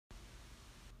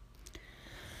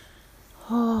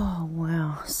Oh,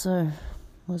 wow. So,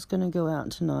 I was going to go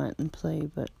out tonight and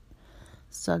play, but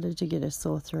started to get a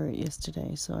sore throat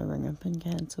yesterday, so I rang up and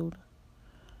cancelled.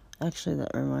 Actually,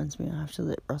 that reminds me, I have to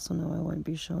let Russell know I won't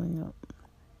be showing up.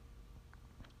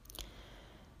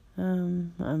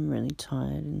 I'm really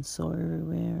tired and sore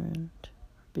everywhere, and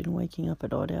I've been waking up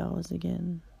at odd hours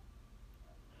again.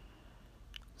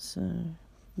 So,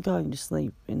 going to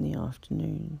sleep in the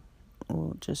afternoon,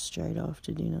 or just straight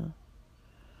after dinner.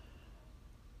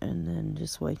 And then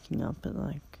just waking up at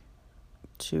like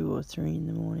 2 or 3 in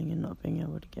the morning and not being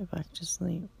able to get back to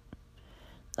sleep.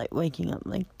 Like waking up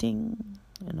like ding,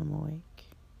 and I'm awake.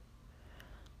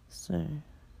 So,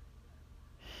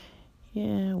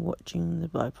 yeah, watching the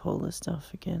bipolar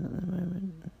stuff again at the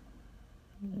moment.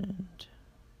 And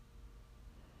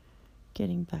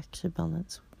getting back to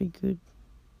balance would be good.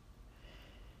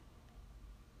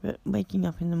 But waking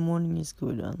up in the morning is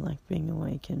good. I like being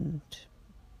awake and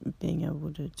being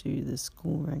able to do the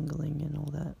school wrangling and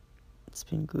all that. It's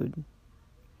been good.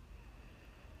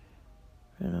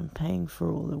 But I'm paying for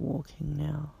all the walking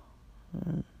now.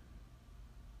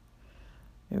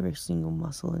 Every single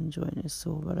muscle and joint is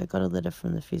sore. But I got a letter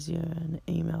from the physio and an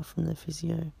email from the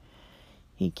physio.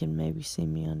 He can maybe see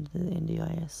me under the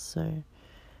NDIS. So I'm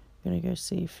going to go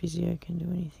see if physio can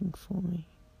do anything for me.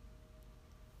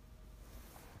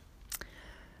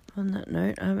 On that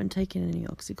note, I haven't taken any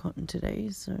Oxycontin today,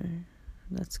 so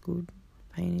that's good.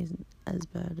 Pain isn't as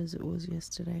bad as it was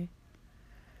yesterday.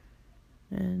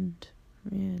 And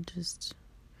yeah, just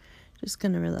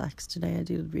gonna relax today. I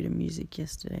did a bit of music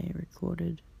yesterday,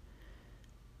 recorded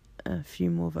a few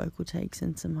more vocal takes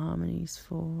and some harmonies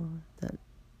for that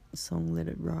song Let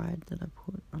It Ride that I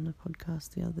put on the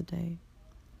podcast the other day.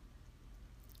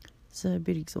 So a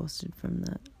bit exhausted from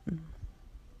that.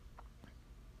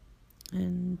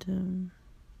 And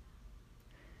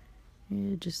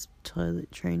yeah, just toilet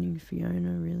training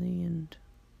Fiona really, and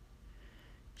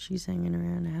she's hanging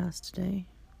around the house today,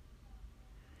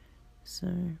 so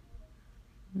I'm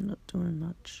not doing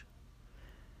much.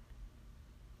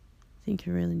 I think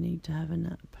I really need to have a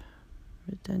nap,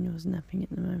 but Daniel's napping at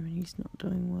the moment. He's not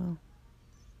doing well,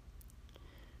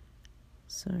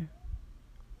 so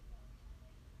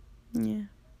yeah,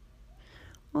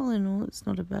 all in all, it's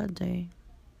not a bad day.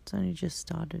 It's only just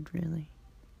started, really.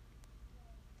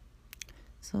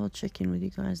 So I'll check in with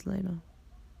you guys later.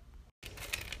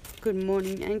 Good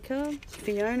morning, Anchor.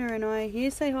 Fiona and I are here.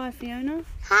 Say hi, Fiona.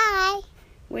 Hi.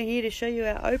 We're here to show you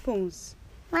our opals.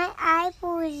 My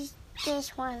opal is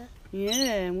this one. Yeah,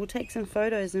 and we'll take some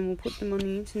photos and we'll put them on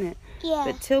the internet. Yeah.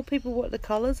 But tell people what the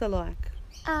colours are like.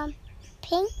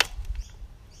 Pink.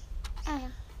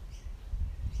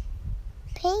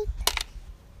 Pink.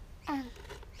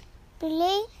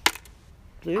 Blue.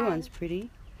 Blue one's pretty.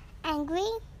 And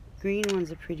green. Green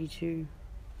ones are pretty too.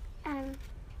 And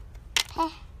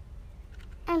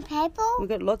purple. We've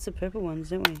got lots of purple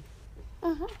ones, don't we?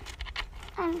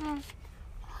 And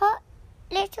hot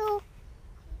little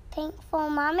pink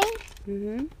for Mummy.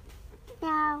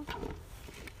 Now,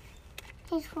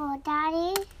 here's for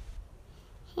Daddy.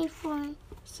 Here's for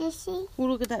Sissy. Oh,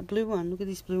 look at that blue one. Look at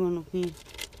this blue one. Look here.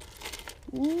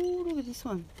 Oh, look at this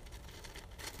one.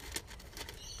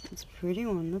 It's a pretty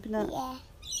one. Look at that. Yeah.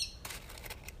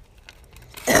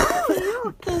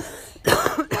 Look, this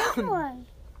one.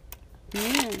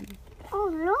 Yeah. Oh,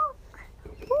 look.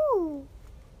 Ooh.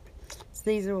 So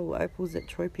these are all opals that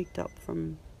Troy picked up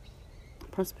from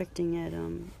prospecting at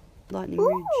Lightning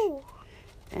Ooh. Ridge.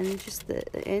 And it's just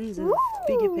the ends of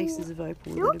bigger pieces of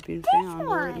opal that have been found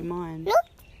already mined. Look,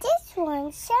 this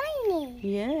one's shiny.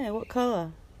 Yeah, what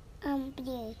colour?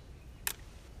 Blue.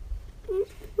 Ooh.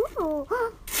 Ooh.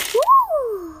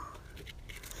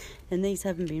 And these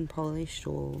haven't been polished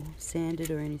or sanded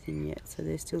or anything yet, so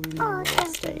they're still in the raw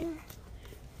state.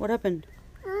 What happened?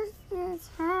 This just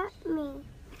hurt me.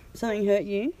 Something hurt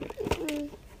you?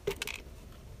 Wait.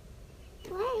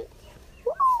 Ooh,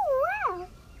 wow.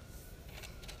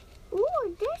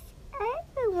 Ooh, this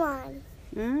everyone.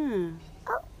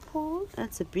 Opal.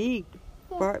 That's a big,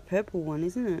 bright purple one,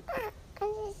 isn't it?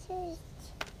 And this is...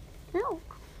 Look.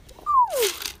 Ooh.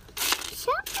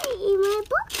 Something in my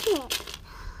bucket.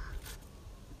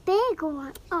 Big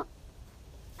one. Oh,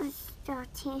 it's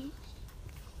starting.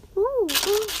 Ooh,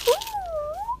 big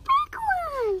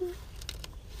one.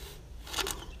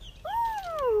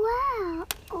 Wow.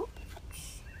 Oh.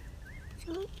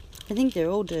 I think they're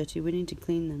all dirty. We need to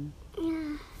clean them.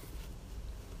 Yeah.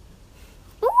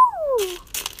 Ooh,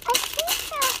 I see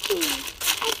something.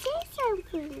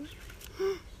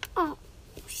 Oh,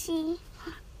 see.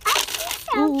 I see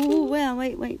something. Ooh, wow,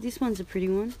 wait. This one's a pretty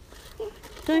one.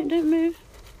 Don't move.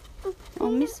 I'll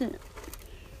miss it.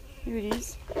 Here it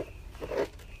is.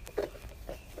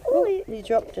 Ooh. You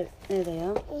dropped it. There they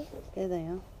are. There they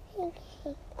are.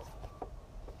 Okay.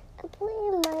 I put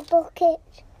it in my bucket.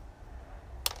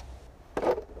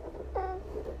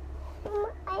 My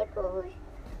eyeballs.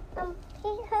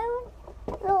 Take home.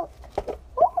 Look.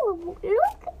 Oh,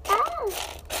 look out.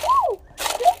 Oh,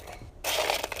 look.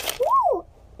 Oh,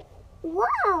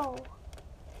 wow.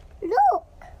 Look.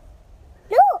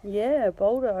 Look. Yeah,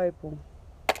 boulder opal.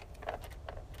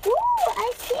 Oh,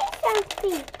 I see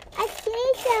something. I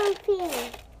see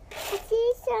something. I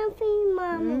see something,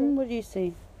 Mommy. What do you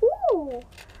see? Ooh,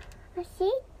 I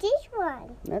see this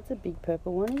one. That's a big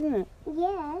purple one, isn't it?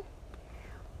 Yeah.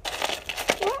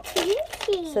 What do you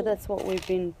see? So that's what we've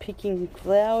been picking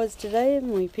flowers today,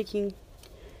 haven't we? Picking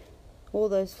all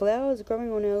those flowers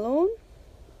growing on our lawn.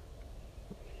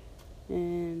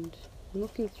 And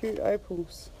looking through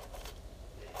opals.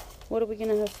 What are we going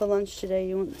to have for lunch today?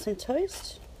 You want some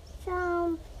toast?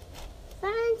 Some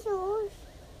pencils.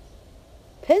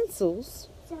 Pencils?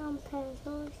 Some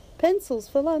pencils. Pencils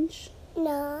for lunch?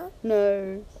 No,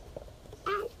 No.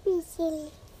 that'd be silly.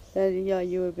 Yeah,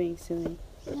 you were being silly.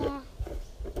 Yeah.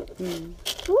 Mm.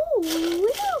 Ooh,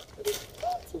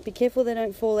 look. Be careful they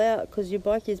don't fall out because your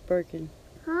bike is broken.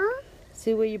 Huh?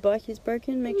 See where your bike is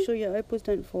broken? Make sure your opals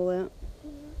don't fall out.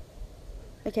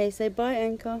 Okay, say bye,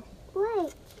 Anchor.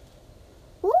 Wait.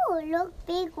 Ooh, look,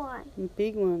 big one.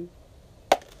 Big one.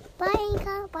 Bye,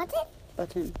 Anchor. Button.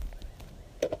 Button.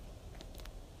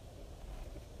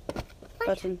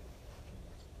 Button.